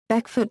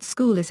Beckfoot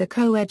School is a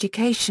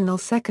coeducational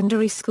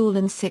secondary school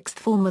and sixth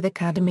form with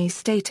academy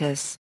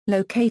status,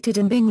 located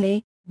in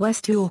Bingley,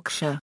 West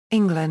Yorkshire,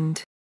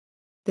 England.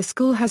 The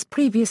school has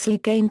previously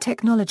gained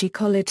technology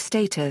college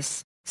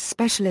status,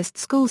 specialist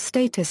school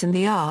status in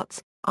the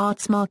arts,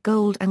 Artsmark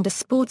Gold and a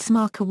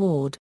Sportsmark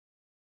Award.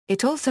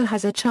 It also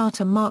has a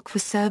charter mark for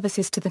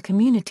services to the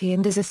community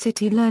and is a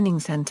city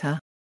learning centre.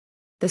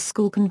 The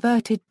school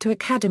converted to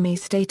academy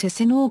status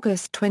in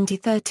August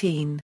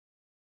 2013.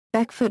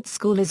 Beckfoot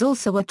School is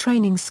also a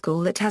training school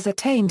that has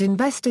attained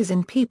Investors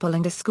in People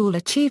and a School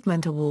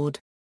Achievement Award.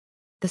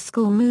 The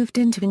school moved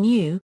into a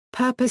new,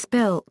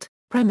 purpose-built,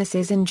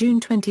 premises in June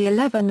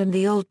 2011 and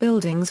the old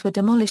buildings were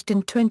demolished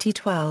in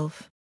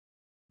 2012.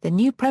 The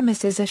new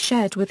premises are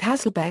shared with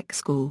Beckfoot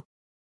School.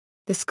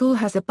 The school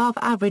has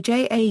above-average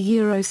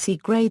AA/C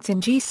grades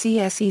in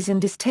GCSEs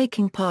and is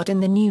taking part in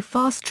the new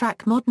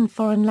fast-track Modern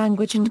Foreign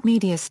Language and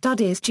Media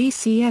Studies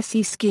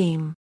GCSE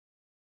scheme.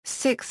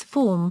 Sixth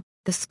form.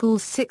 The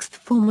school's sixth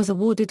form was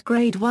awarded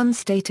Grade 1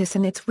 status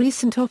in its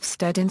recent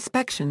Ofsted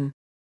inspection.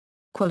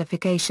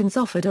 Qualifications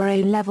offered are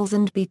A-levels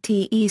and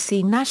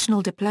BTEC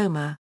National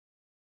Diploma.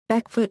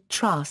 Beckfoot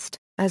Trust.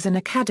 As an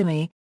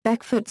academy,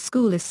 Beckfoot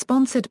School is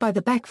sponsored by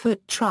the Beckfoot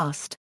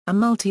Trust, a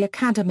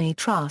multi-academy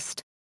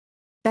trust.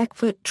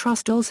 Beckfoot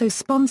Trust also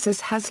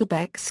sponsors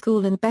Beckfoot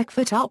School and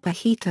Beckfoot Upper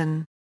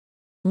Heaton.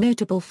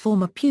 Notable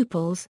former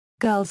pupils: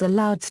 girls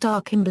allowed star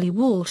Kimberly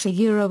Walsh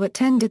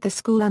attended the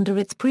school under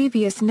its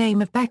previous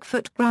name of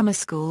Beckfoot Grammar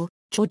School.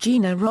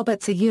 Georgina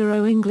Roberts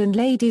England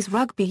Ladies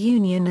Rugby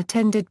Union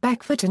attended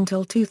Beckfoot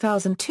until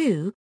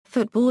 2002.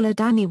 Footballer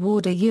Danny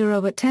Ward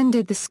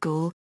attended the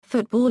school.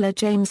 Footballer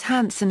James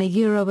Hansen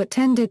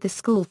attended the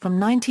school from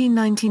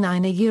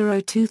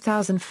 1999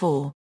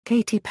 2004.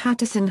 Katie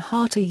Patterson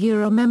Hart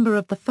member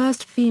of the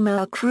first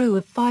female crew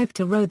of 5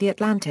 to row the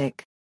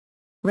Atlantic.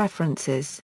 References